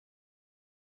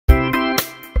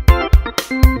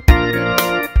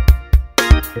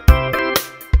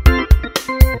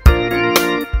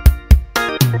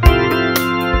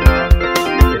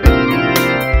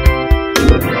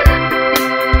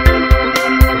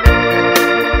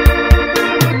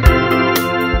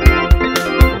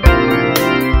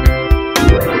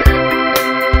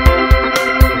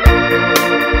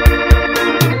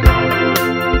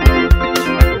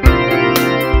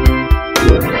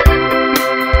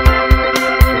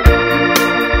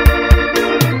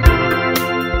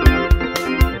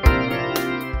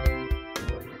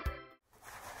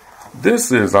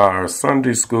This is our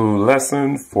Sunday School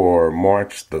lesson for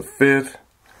March the 5th,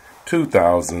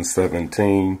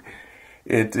 2017.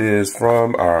 It is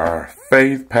from our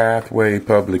Faith Pathway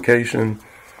publication,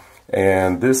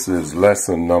 and this is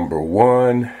lesson number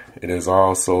 1. It is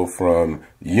also from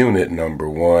unit number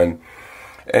 1,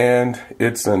 and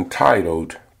it's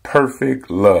entitled Perfect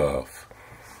Love.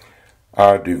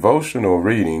 Our devotional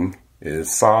reading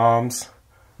is Psalms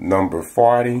number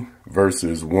 40,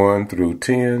 verses 1 through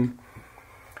 10.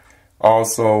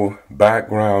 Also,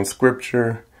 background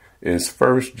scripture is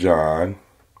 1 John,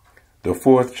 the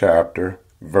 4th chapter,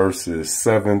 verses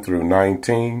 7 through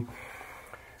 19,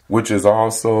 which is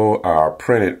also our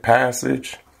printed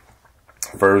passage,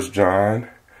 1 John,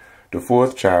 the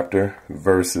 4th chapter,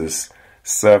 verses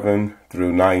 7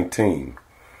 through 19.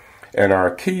 And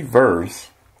our key verse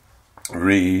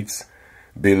reads,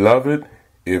 "Beloved,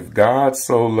 if God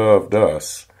so loved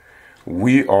us,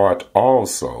 we ought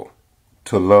also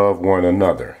to love one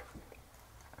another."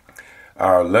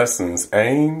 Our lesson's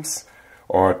aims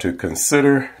are to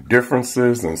consider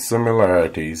differences and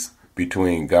similarities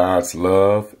between God's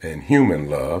love and human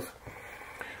love,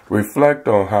 reflect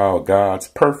on how God's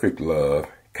perfect love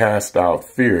casts out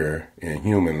fear in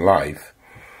human life,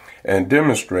 and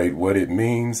demonstrate what it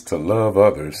means to love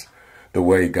others the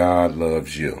way God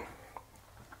loves you.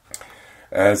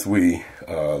 As we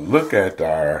look at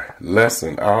our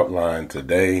lesson outline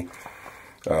today,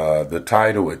 the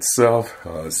title itself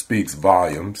speaks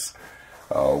volumes,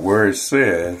 where it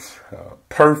says,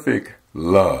 perfect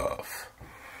love.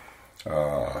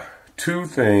 Two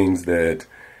things that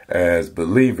as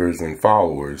believers and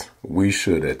followers we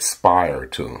should aspire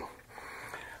to.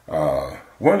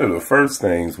 One of the first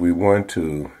things we want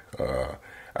to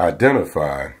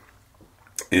identify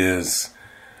is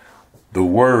the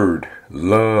word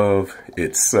love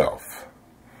itself.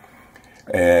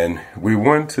 And we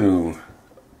want to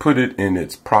put it in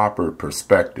its proper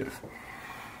perspective.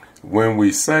 When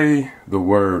we say the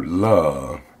word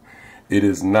love, it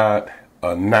is not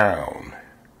a noun.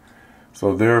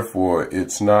 So therefore,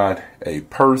 it's not a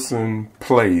person,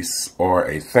 place, or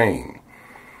a thing.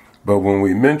 But when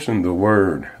we mention the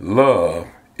word love,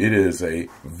 it is a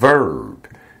verb.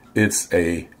 It's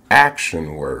a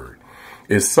action word.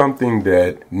 It's something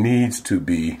that needs to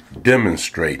be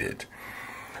demonstrated.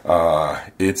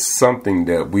 It's something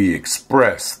that we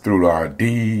express through our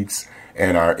deeds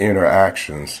and our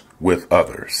interactions with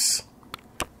others,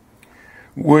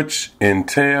 which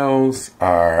entails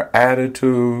our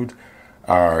attitude,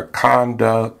 our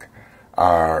conduct,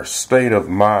 our state of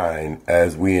mind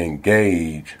as we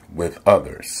engage with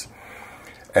others.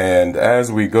 And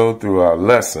as we go through our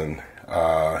lesson,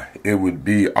 it would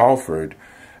be offered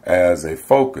as a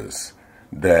focus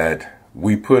that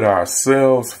we put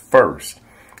ourselves first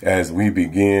as we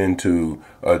begin to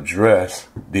address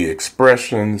the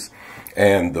expressions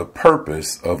and the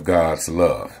purpose of God's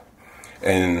love,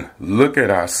 and look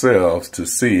at ourselves to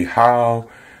see how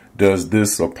does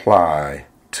this apply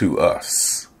to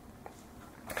us.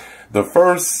 The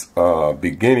first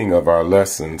beginning of our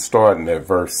lesson, starting at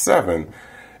verse 7,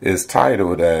 is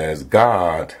titled as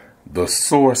God, the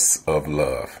source of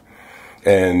love.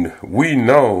 And we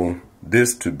know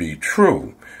this to be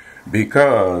true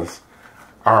because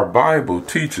our Bible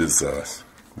teaches us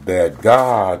that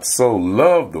God so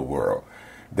loved the world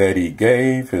that he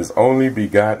gave his only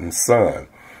begotten Son,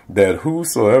 that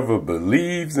whosoever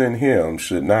believes in him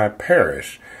should not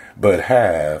perish, but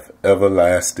have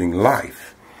everlasting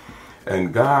life.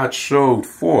 And God showed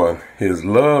forth his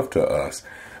love to us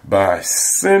by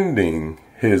sending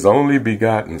his only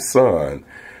begotten Son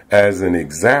as an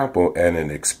example and an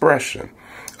expression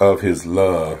of his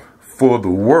love for the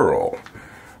world,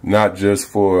 not just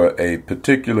for a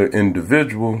particular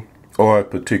individual or a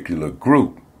particular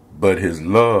group, but his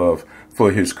love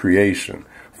for his creation,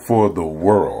 for the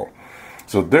world.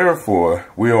 So therefore,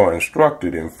 we are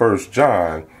instructed in 1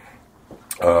 John,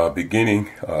 beginning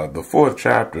the 4th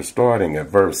chapter, starting at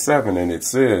verse 7, and it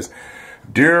says,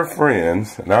 "Dear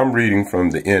friends," and I'm reading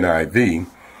from the NIV,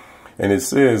 and it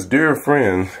says, "Dear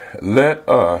friends, let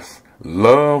us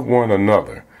love one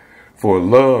another, for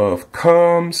love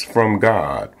comes from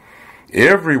God.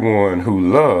 Everyone who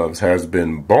loves has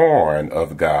been born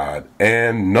of God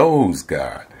and knows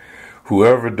God.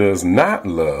 Whoever does not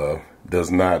love does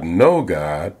not know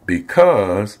God,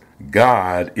 because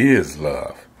God is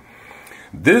love.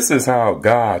 This is how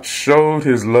God showed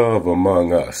his love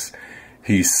among us.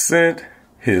 He sent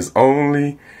his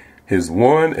one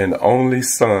and only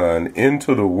Son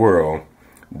into the world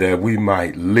that we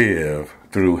might live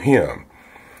through him.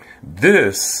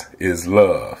 This is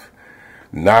love.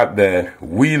 Not that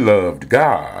we loved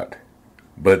God,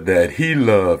 but that he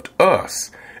loved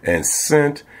us and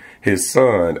sent his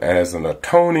Son as an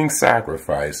atoning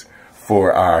sacrifice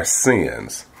for our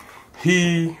sins.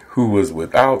 He who was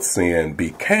without sin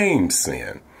became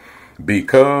sin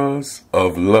because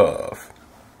of love.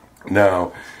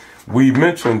 Now, we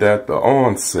mentioned at the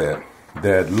onset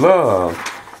that love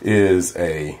is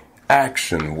an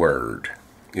action word.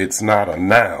 It's not a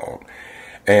noun.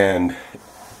 And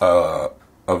a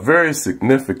very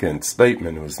significant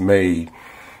statement was made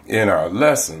in our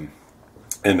lesson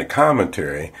in the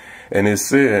commentary, and it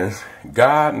says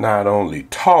God not only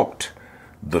talked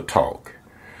the talk,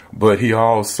 but he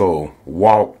also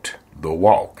walked the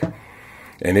walk.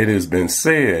 And it has been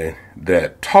said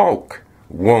that talk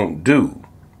won't do,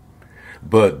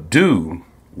 but do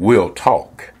will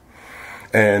talk.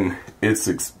 And it's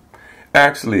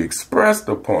actually impressed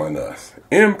upon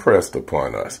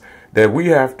us that we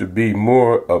have to be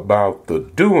more about the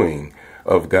doing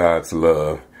of God's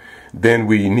love than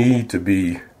we need to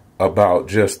be about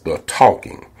just the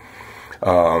talking.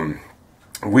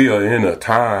 We are in a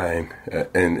time,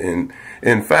 and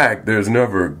in fact, there's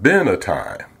never been a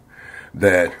time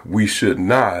that we should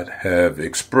not have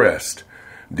expressed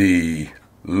the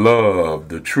love,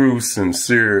 the true,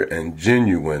 sincere, and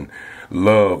genuine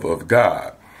love of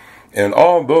God. And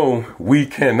although we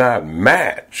cannot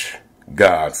match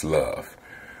God's love,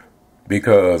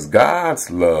 because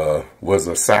God's love was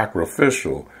a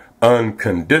sacrificial,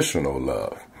 unconditional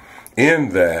love, in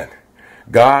that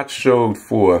God showed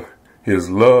forth his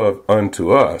love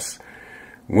unto us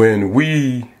when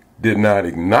we did not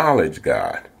acknowledge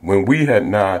God, when we had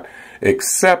not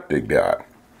accepted God.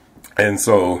 And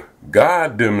so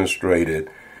God demonstrated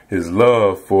his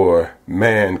love for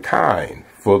mankind,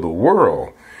 for the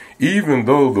world, even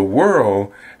though the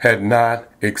world had not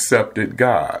accepted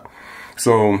God.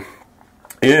 So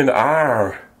in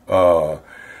our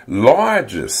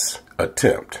largest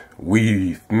attempt,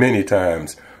 we many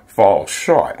times fall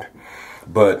short,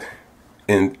 but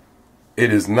it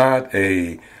is not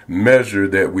a measure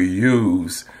that we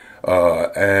use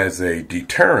as a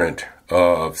deterrent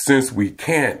of, since we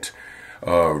can't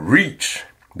reach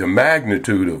the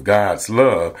magnitude of God's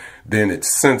love, then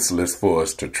it's senseless for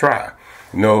us to try.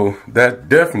 No, that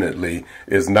definitely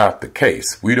is not the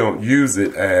case. We don't use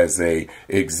it as an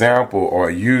example or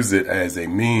use it as a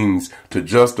means to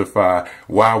justify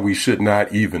why we should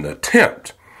not even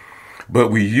attempt. But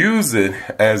we use it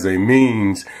as a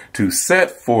means to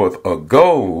set forth a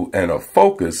goal and a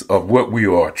focus of what we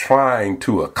are trying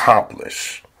to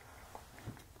accomplish.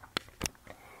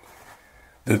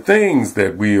 The things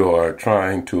that we are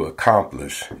trying to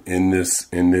accomplish in this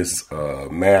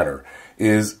matter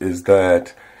is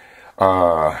that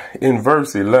in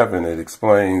verse 11 it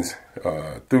explains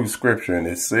through scripture, and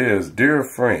it says, "Dear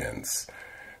friends,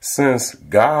 since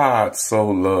God so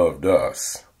loved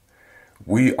us,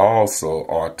 we also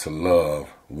ought to love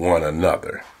one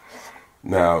another."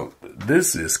 Now,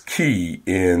 this is key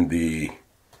in the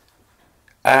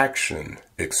action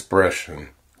expression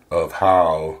of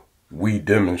how we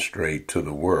demonstrate to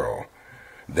the world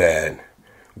that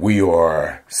we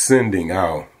are sending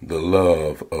out the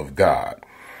love of God.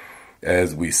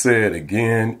 As we said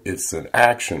again, it's an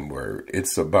action word.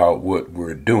 It's about what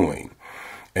we're doing.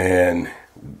 And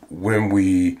when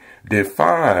we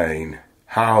define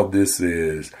how this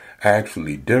is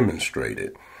actually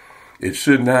demonstrated, it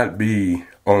should not be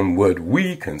on what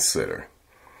we consider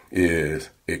is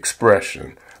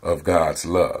expression of God's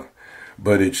love,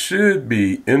 but it should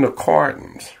be in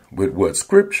accordance with what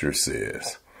Scripture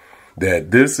says,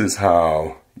 that this is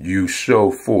how you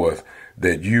show forth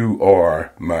that you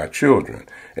are my children,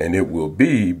 and it will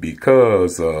be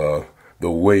because of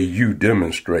the way you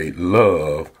demonstrate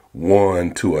love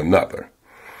one to another.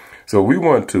 So we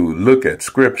want to look at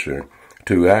Scripture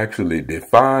to actually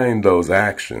define those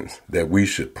actions that we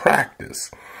should practice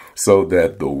so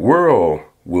that the world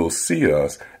will see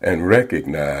us and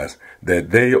recognize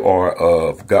that they are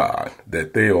of God,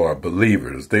 that they are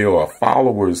believers, they are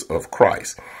followers of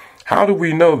Christ. How do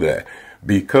we know that?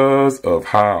 Because of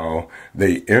how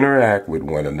they interact with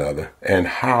one another and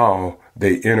how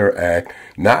they interact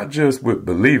not just with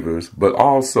believers, but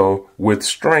also with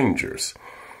strangers.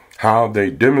 How they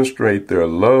demonstrate their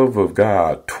love of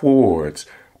God towards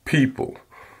people.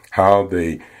 How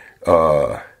they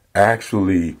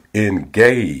actually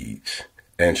engage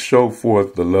and show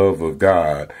forth the love of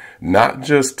God, not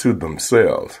just to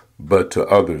themselves, but to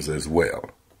others as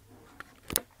well.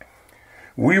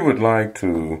 We would like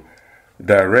to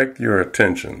direct your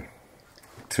attention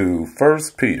to 1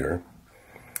 Peter,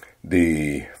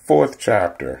 the 4th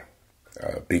chapter,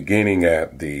 beginning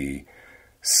at the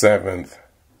 7th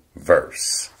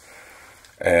verse.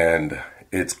 And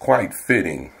it's quite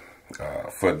fitting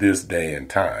for this day and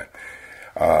time.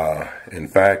 In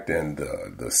fact, in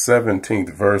the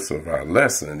 17th verse of our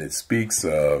lesson, it speaks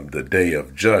of the day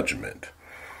of judgment,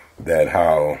 that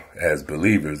how, as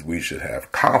believers, we should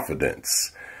have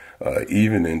confidence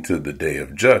even into the day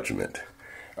of judgment.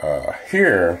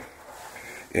 Here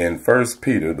in 1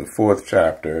 Peter, the 4th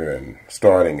chapter, and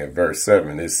starting at verse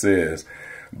 7, it says,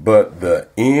 "But the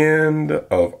end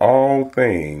of all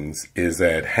things is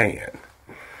at hand."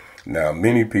 Now,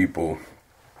 many people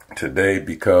today,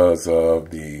 because of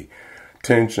the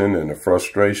tension and the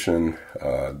frustration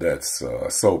that's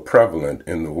so prevalent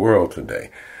in the world today,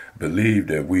 believe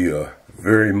that we are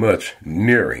very much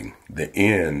nearing the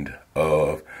end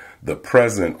of the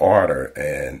present order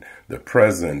and the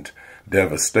present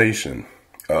devastation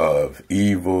of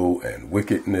evil and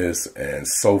wickedness and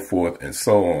so forth and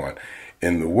so on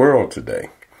in the world today.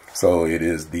 So it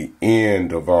is the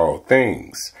end of all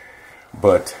things.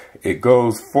 But it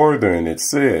goes further and it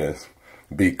says,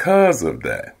 because of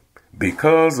that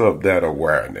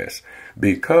awareness,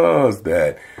 because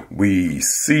that we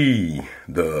see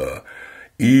the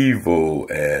evil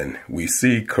and we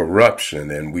see corruption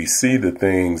and we see the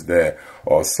things that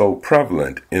are so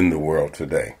prevalent in the world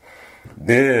today,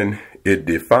 then it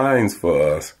defines for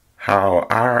us how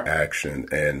our action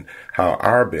and how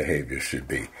our behavior should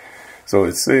be. So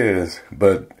it says,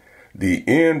 but the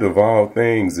end of all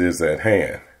things is at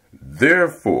hand.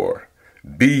 Therefore,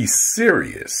 be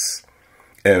serious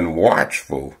and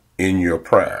watchful in your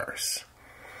prayers.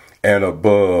 And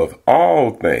above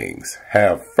all things,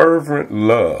 have fervent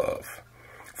love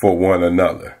for one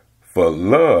another. For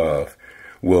love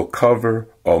will cover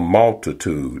a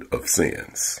multitude of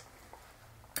sins.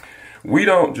 We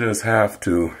don't just have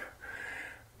to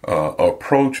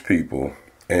approach people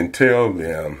and tell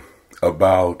them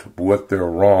about what their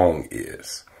wrong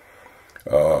is.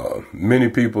 Many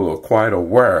people are quite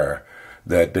aware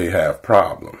that they have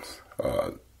problems,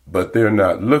 but they're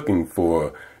not looking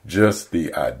for just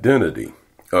the identity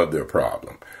of their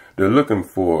problem. They're looking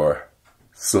for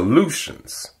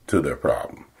solutions to their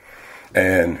problem.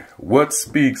 And what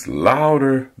speaks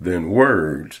louder than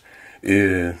words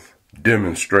is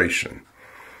demonstration.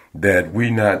 That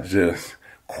we not just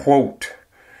quote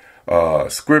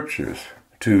scriptures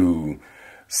to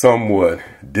somewhat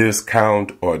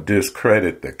discount or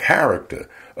discredit the character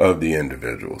of the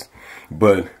individuals,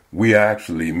 but we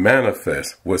actually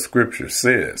manifest what Scripture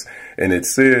says. And it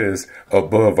says,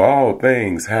 above all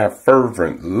things, have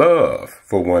fervent love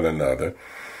for one another,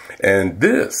 and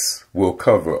this will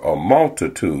cover a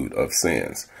multitude of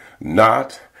sins.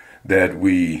 Not that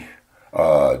we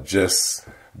just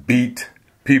beat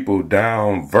people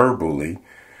down verbally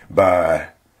by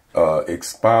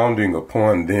expounding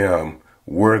upon them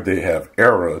where they have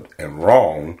erred and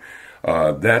wrong.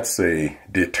 That's a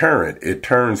deterrent. It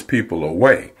turns people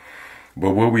away.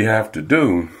 But what we have to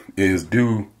do is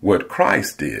do what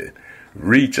Christ did.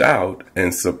 Reach out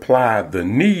and supply the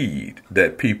need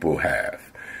that people have.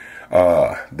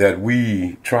 That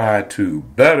we try to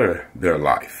better their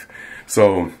life.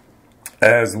 So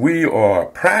as we are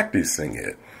practicing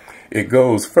it, it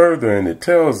goes further and it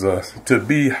tells us to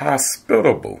be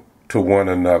hospitable to one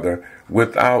another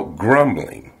without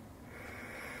grumbling.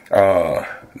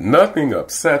 Nothing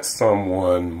upsets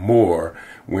someone more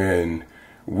when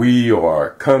we are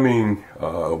coming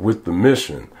with the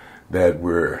mission that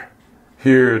we're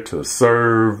here to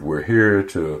serve, we're here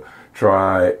to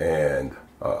try and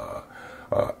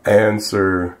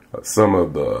answer some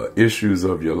of the issues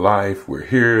of your life. We're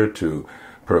here to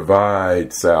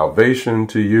provide salvation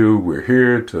to you. We're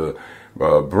here to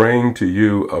bring to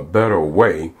you a better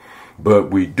way.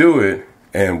 But we do it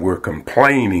and we're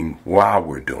complaining while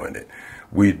we're doing it.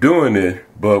 We're doing it,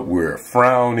 but we're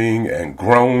frowning and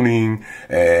groaning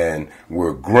and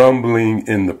we're grumbling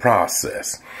in the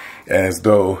process, as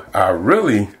though I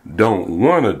really don't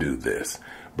want to do this,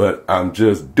 but I'm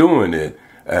just doing it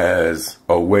as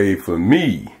a way for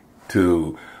me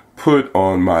to put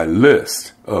on my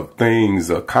list of things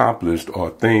accomplished or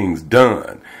things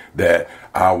done, that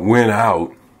I went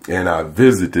out and I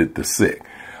visited the sick.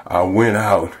 I went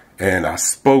out and I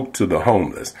spoke to the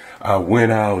homeless. I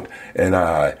went out and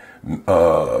I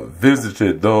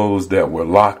visited those that were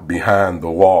locked behind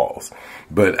the walls.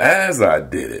 But as I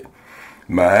did it,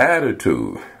 my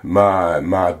attitude,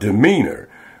 my demeanor,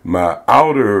 my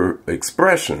outer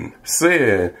expression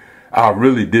said I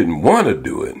really didn't want to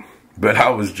do it, but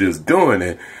I was just doing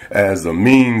it as a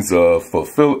means of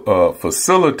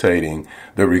facilitating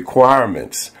the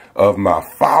requirements of my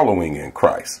following in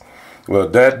Christ. Well,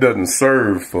 that doesn't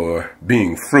serve for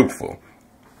being fruitful.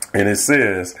 And it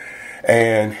says,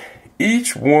 and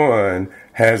each one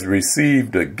has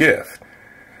received a gift.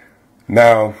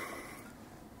 Now,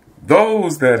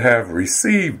 those that have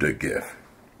received a gift,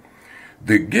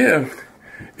 the gift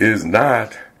is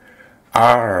not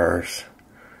ours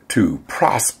to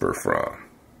prosper from.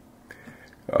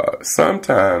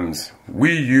 Sometimes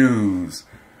we use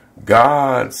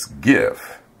God's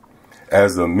gift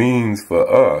as a means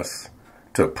for us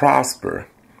to prosper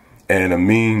and a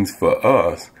means for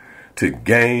us to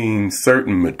gain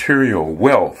certain material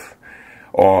wealth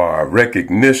or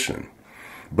recognition.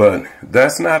 But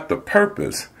that's not the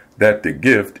purpose that the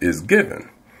gift is given.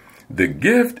 The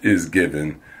gift is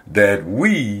given that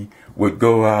we would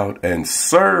go out and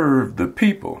serve the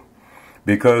people,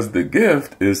 because the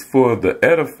gift is for the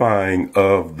edifying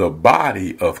of the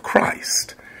body of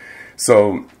Christ.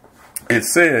 So it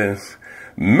says,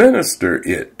 minister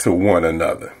it to one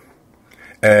another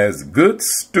as good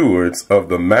stewards of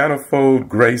the manifold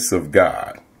grace of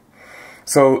God.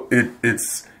 So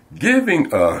it's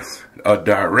giving us a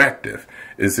directive.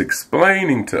 It's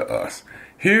explaining to us,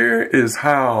 here is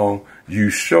how you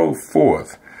show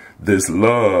forth this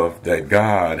love that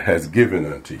God has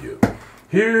given unto you.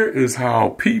 Here is how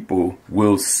people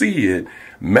will see it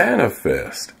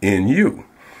manifest in you.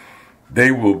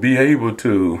 They will be able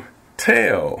to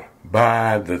tell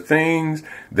by the things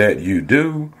that you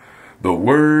do, the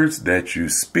words that you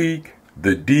speak,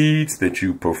 the deeds that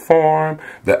you perform,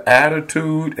 the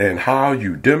attitude and how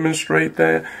you demonstrate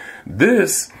that.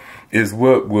 This is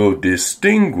what will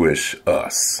distinguish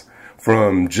us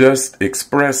from just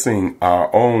expressing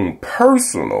our own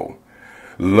personal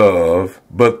love,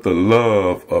 but the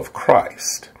love of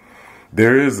Christ.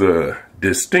 There is a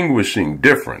distinguishing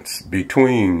difference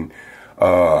between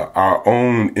our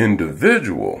own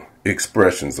individual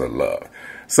expressions of love.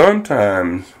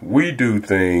 Sometimes we do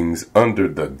things under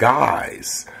the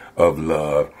guise of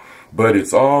love, but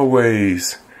it's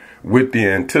always with the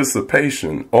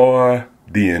anticipation or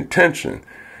the intention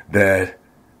that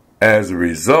as a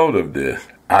result of this,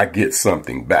 I get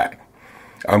something back.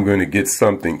 I'm going to get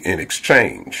something in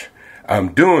exchange.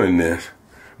 I'm doing this,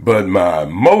 but my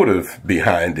motive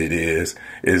behind it is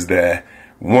that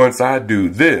once I do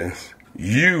this,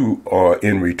 you or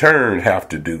in return have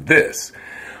to do this.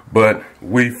 But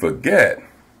we forget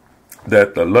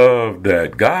that the love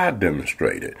that God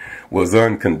demonstrated was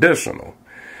unconditional.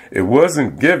 It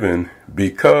wasn't given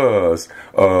because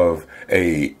of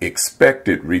an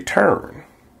expected return.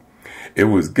 It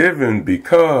was given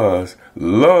because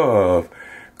love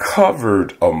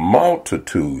covered a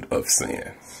multitude of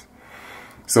sins.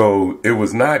 So it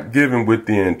was not given with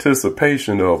the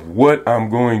anticipation of what I'm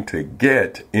going to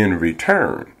get in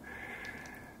return.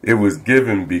 It was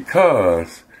given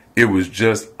because it was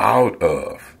just out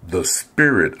of the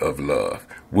spirit of love,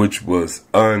 which was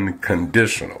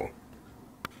unconditional.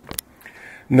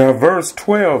 Now, verse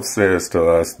 12 says to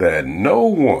us that no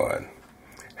one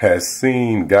has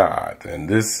seen God. And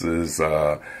this is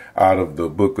out of the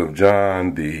book of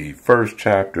John, the 1st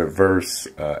chapter, verse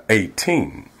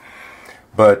 18.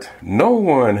 But no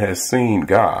one has seen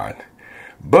God.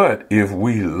 But if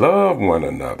we love one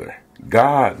another,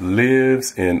 God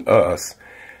lives in us,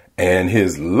 and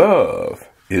his love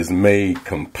is made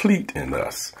complete in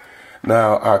us.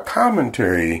 Now, our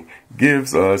commentary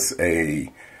gives us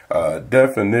a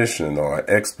definition or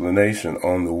explanation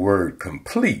on the word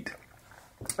complete.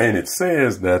 And it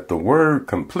says that the word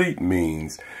complete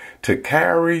means to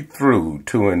carry through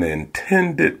to an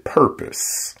intended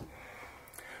purpose.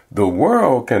 The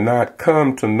world cannot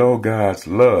come to know God's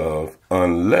love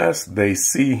unless they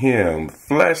see him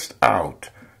fleshed out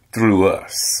through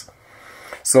us.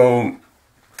 So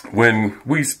when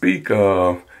we speak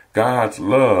of God's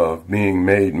love being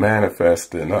made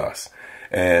manifest in us,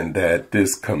 and that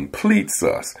this completes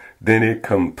us, then it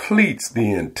completes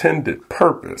the intended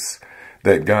purpose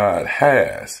that God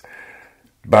has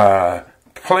by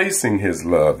placing his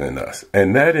love in us.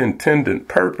 And that intended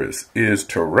purpose is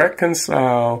to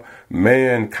reconcile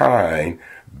mankind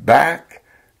back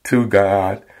to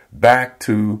God, back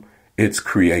to its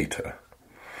creator.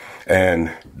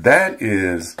 And that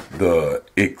is the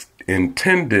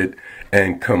intended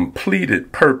and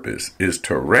completed purpose, is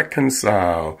to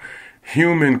reconcile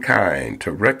humankind,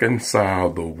 to reconcile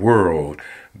the world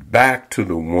back to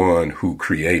the one who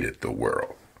created the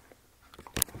world.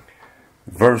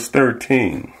 Verse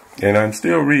 13, and I'm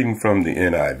still reading from the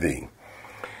NIV.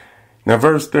 Now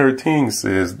verse 13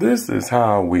 says, "This is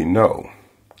how we know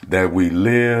that we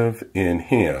live in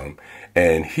him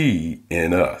and he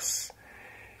in us.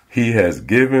 He has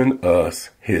given us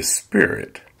his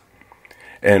Spirit.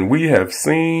 And we have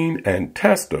seen and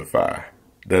testify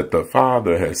that the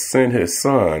Father has sent his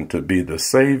Son to be the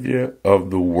Savior of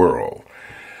the world."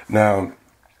 Now,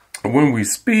 when we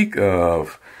speak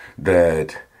of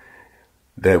that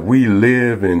we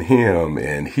live in him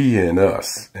and he in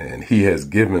us, and he has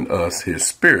given us his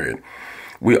Spirit,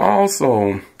 we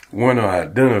also want to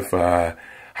identify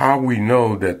how we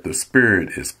know that the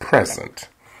Spirit is present.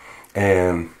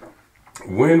 And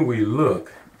when we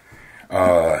look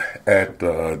at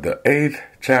the 8th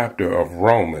chapter of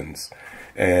Romans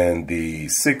and the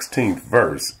 16th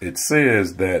verse, it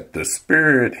says that the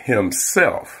Spirit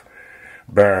himself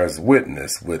bears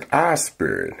witness with our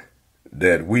spirit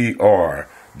that we are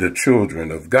the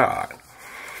children of God.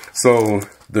 So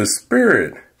the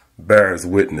Spirit bears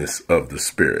witness of the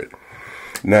Spirit.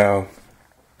 Now,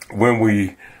 when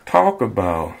we talk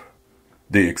about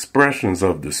the expressions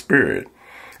of the Spirit,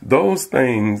 those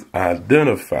things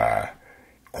identify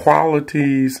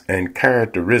qualities and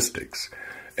characteristics.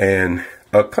 And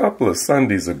a couple of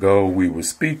Sundays ago, we were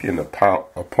speaking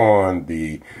upon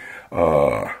the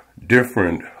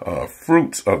different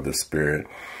fruits of the Spirit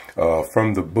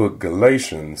from the book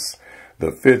Galatians,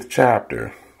 the 5th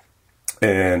chapter,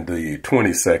 and the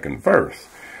 22nd verse.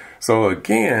 So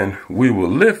again, we will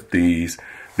lift these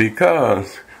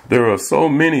because there are so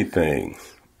many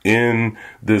things in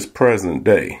this present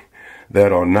day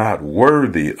that are not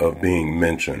worthy of being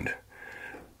mentioned,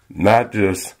 not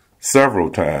just several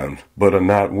times, but are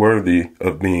not worthy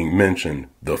of being mentioned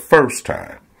the first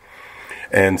time.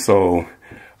 And so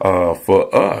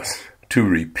for us to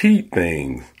repeat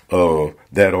things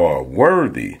that are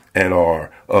worthy and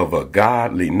are of a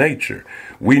godly nature,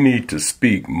 we need to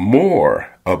speak more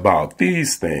about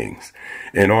these things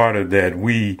in order that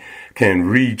we can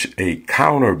reach a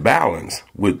counterbalance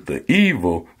with the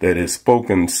evil that is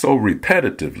spoken so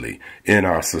repetitively in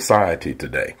our society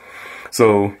today.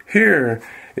 So here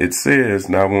it says,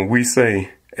 now when we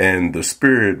say, and the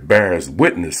Spirit bears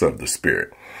witness of the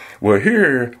Spirit, well,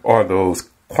 here are those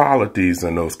qualities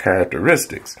and those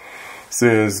characteristics. It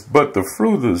says, but the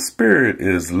fruit of the Spirit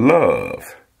is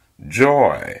love,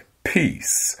 joy,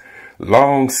 peace,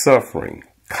 long-suffering,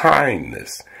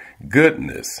 kindness,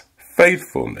 goodness,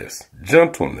 faithfulness,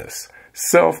 gentleness,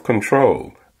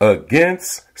 self-control.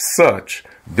 Against such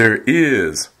there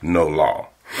is no law.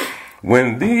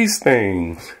 When these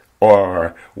things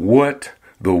are what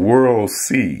the world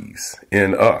sees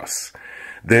in us,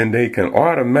 then they can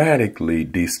automatically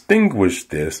distinguish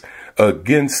this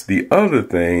against the other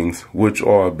things which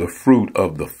are the fruit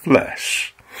of the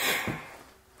flesh.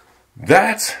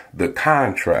 That's the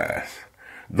contrast.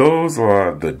 Those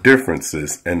are the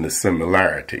differences and the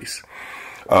similarities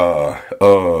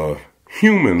of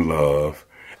human love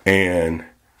and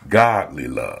godly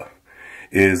love.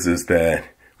 Is that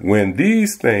when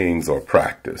these things are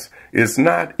practiced, it's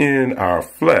not in our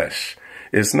flesh,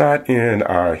 it's not in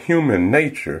our human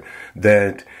nature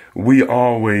that we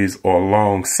always are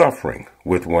long-suffering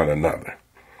with one another.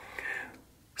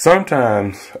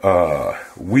 Sometimes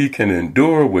we can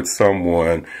endure with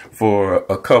someone for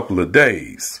a couple of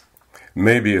days,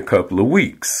 maybe a couple of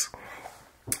weeks.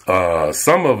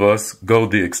 Some of us go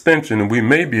the extension and we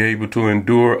may be able to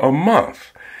endure a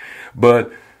month.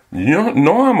 But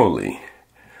normally,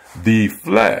 the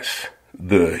flesh,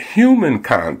 the human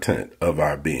content of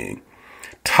our being,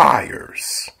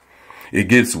 tires. It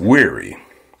gets weary.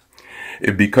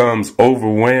 It becomes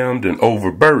overwhelmed and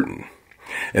overburdened.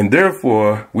 And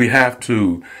therefore, we have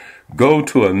to go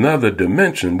to another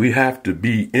dimension. We have to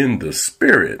be in the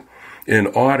Spirit in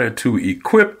order to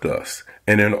equip us,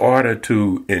 and in order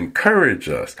to encourage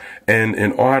us, and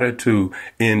in order to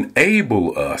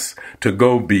enable us to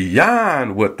go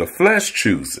beyond what the flesh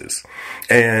chooses,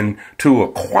 and to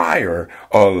acquire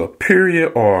a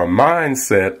period or a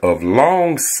mindset of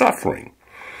long suffering.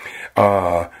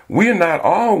 We're not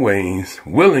always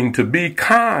willing to be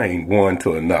kind one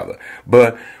to another.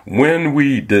 But when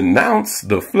we denounce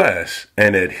the flesh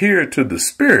and adhere to the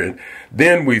Spirit,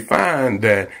 then we find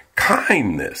that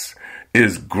kindness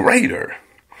is greater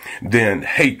than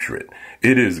hatred.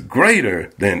 It is greater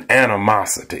than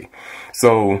animosity.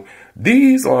 So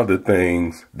these are the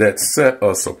things that set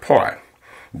us apart,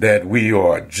 that we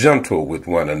are gentle with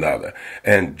one another.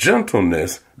 And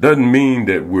gentleness doesn't mean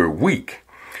that we're weak.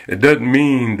 It doesn't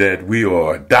mean that we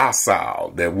are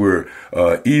docile, that we're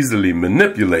easily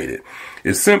manipulated.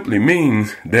 It simply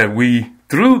means that we,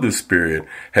 through the Spirit,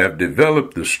 have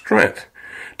developed the strength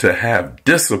to have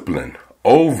discipline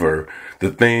over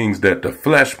the things that the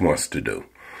flesh wants to do,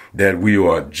 that we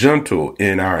are gentle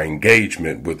in our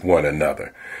engagement with one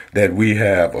another, that we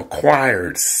have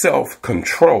acquired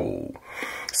self-control.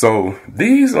 So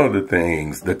these are the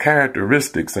things, the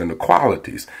characteristics and the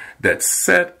qualities that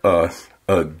set us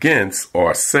against,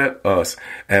 or set us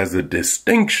as a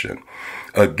distinction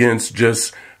against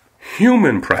just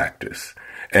human practice,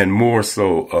 and more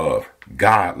so of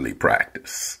godly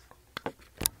practice.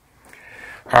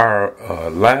 Our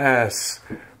last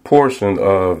portion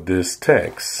of this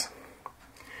text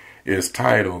is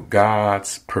titled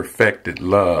God's Perfected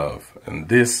Love, and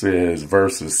this is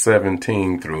verses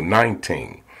 17 through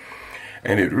 19.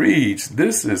 And it reads,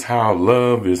 "This is how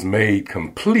love is made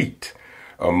complete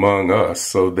among us,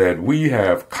 so that we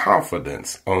have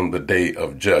confidence on the day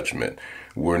of judgment."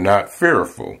 We're not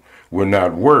fearful, we're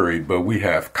not worried, but we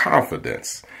have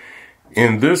confidence.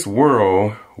 In this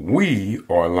world, we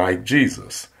are like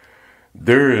Jesus.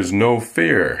 There is no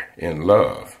fear in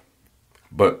love,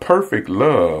 but perfect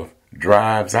love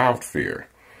drives out fear,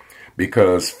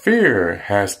 because fear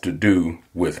has to do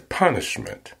with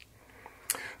punishment.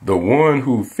 The one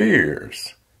who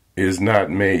fears is not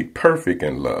made perfect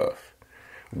in love.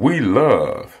 We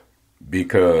love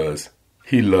because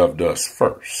he loved us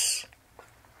first.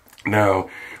 Now,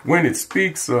 when it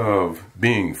speaks of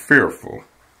being fearful,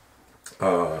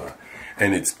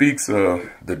 and it speaks of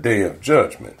the day of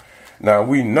judgment, now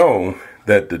we know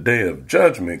that the day of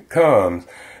judgment comes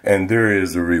and there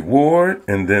is a reward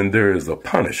and then there is a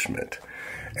punishment.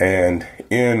 And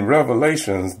in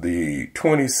Revelations, the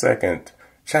 22nd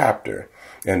chapter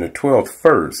and the 12th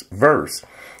verse,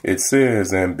 it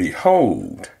says, "And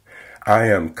behold, I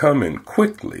am coming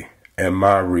quickly, and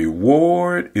my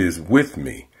reward is with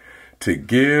me, to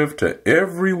give to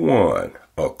every one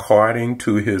according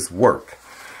to his work."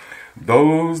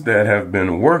 Those that have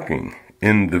been working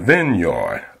in the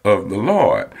vineyard of the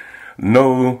Lord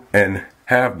know and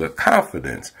have the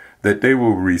confidence that they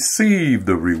will receive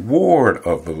the reward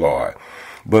of the Lord.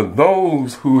 But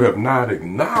those who have not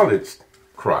acknowledged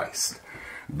Christ,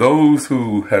 those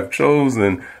who have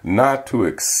chosen not to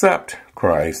accept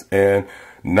Christ and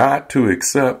not to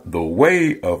accept the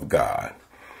way of God,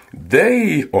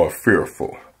 they are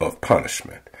fearful of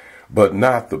punishment, but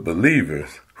not the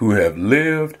believers who have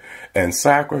lived and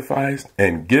sacrificed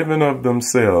and given of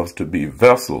themselves to be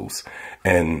vessels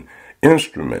and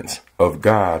instruments of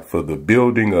God for the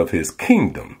building of his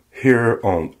kingdom here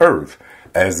on earth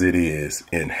as it is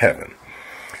in heaven.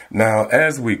 Now,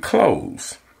 as we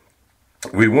close,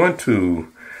 we want to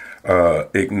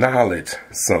acknowledge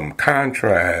some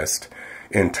contrast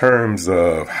in terms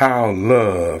of how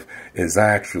love is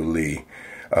actually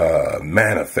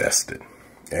manifested.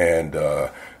 And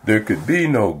there could be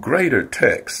no greater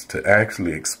text to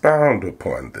actually expound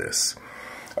upon this.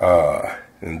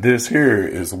 And this here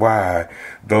is why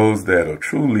those that are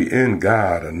truly in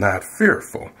God are not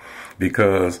fearful.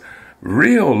 Because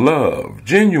real love,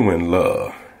 genuine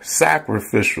love,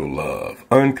 sacrificial love,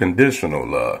 unconditional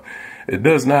love, it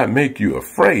does not make you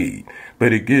afraid,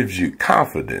 but it gives you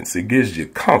confidence. It gives you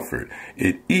comfort.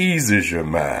 It eases your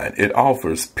mind. It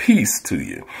offers peace to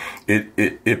you.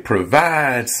 It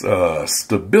provides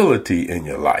stability in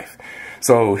your life.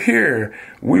 So here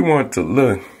we want to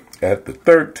look at the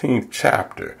 13th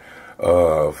chapter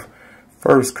of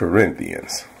 1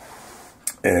 Corinthians.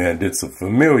 And it's a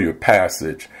familiar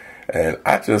passage. And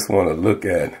I just want to look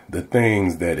at the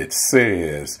things that it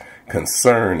says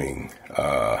concerning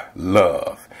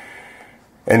love.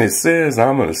 And it says,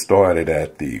 I'm going to start it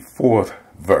at the 4th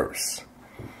verse.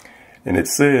 And it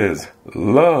says,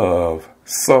 love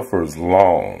suffers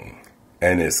long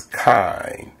and is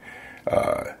kind.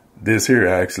 This here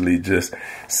actually just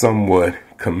somewhat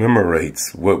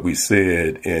commemorates what we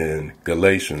said in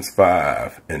Galatians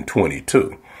 5 and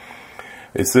 22.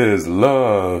 It says,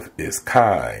 love is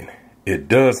kind. It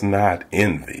does not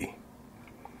envy.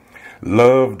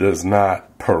 Love does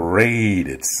not parade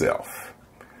itself.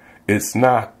 It's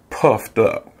not puffed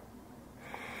up.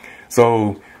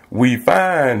 So we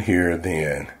find here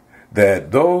then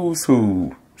that those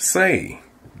who say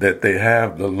that they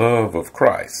have the love of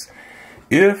Christ,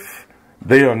 if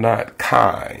they are not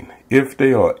kind, if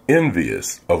they are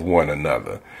envious of one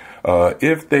another,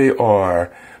 if they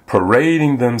are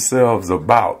parading themselves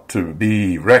about to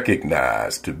be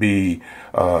recognized, to be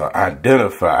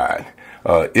identified.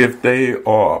 If they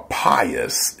are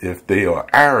pious, if they are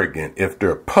arrogant, if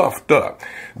they're puffed up,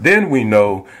 then we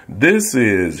know this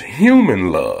is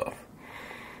human love.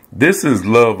 This is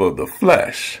love of the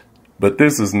flesh, but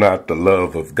this is not the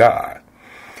love of God.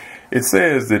 It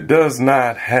says it does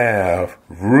not have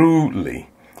rudely.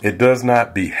 It does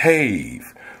not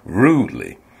behave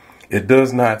rudely. It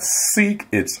does not seek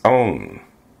its own.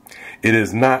 It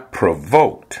is not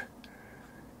provoked.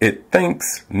 It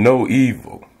thinks no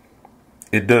evil.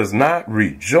 It does not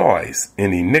rejoice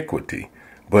in iniquity,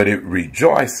 but it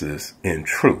rejoices in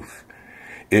truth.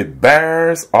 It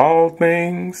bears all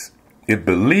things. It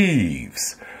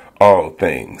believes all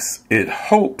things. It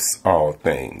hopes all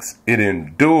things. It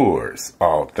endures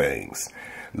all things.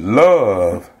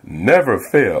 Love never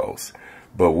fails,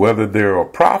 but whether there are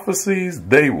prophecies,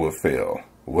 they will fail.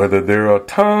 Whether there are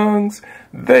tongues,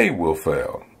 they will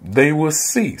fail. They will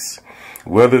cease.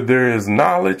 Whether there is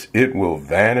knowledge, it will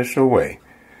vanish away.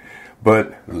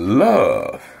 But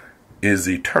love is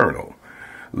eternal.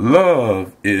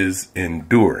 Love is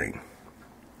enduring.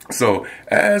 So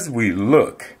as we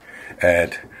look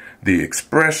at the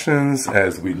expressions,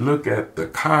 as we look at the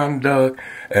conduct,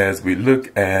 as we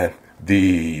look at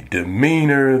the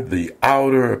demeanor, the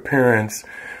outer appearance,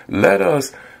 let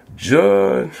us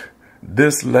judge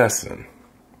this lesson.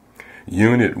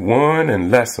 Unit 1 and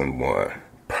Lesson 1,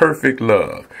 perfect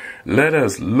love. Let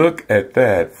us look at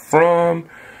that from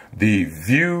the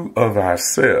view of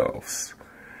ourselves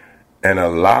and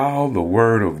allow the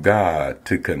Word of God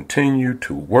to continue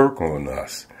to work on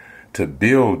us, to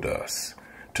build us,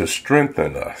 to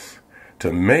strengthen us,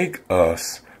 to make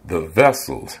us the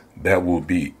vessels that will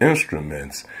be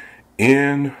instruments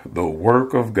in the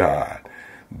work of God,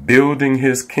 building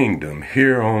His kingdom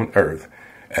here on earth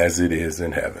as it is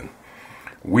in heaven.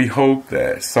 We hope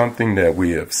that something that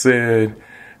we have said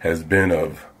has been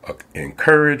of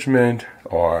encouragement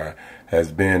or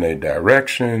has been a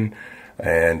direction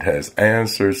and has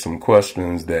answered some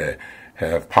questions that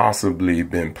have possibly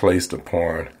been placed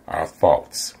upon our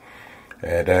thoughts.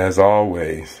 And as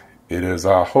always, it is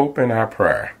our hope and our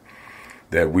prayer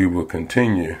that we will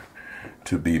continue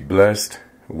to be blessed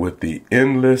with the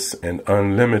endless and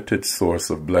unlimited source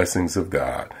of blessings of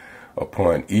God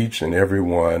upon each and every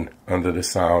one under the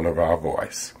sound of our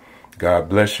voice. God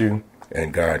bless you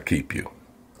and God keep you.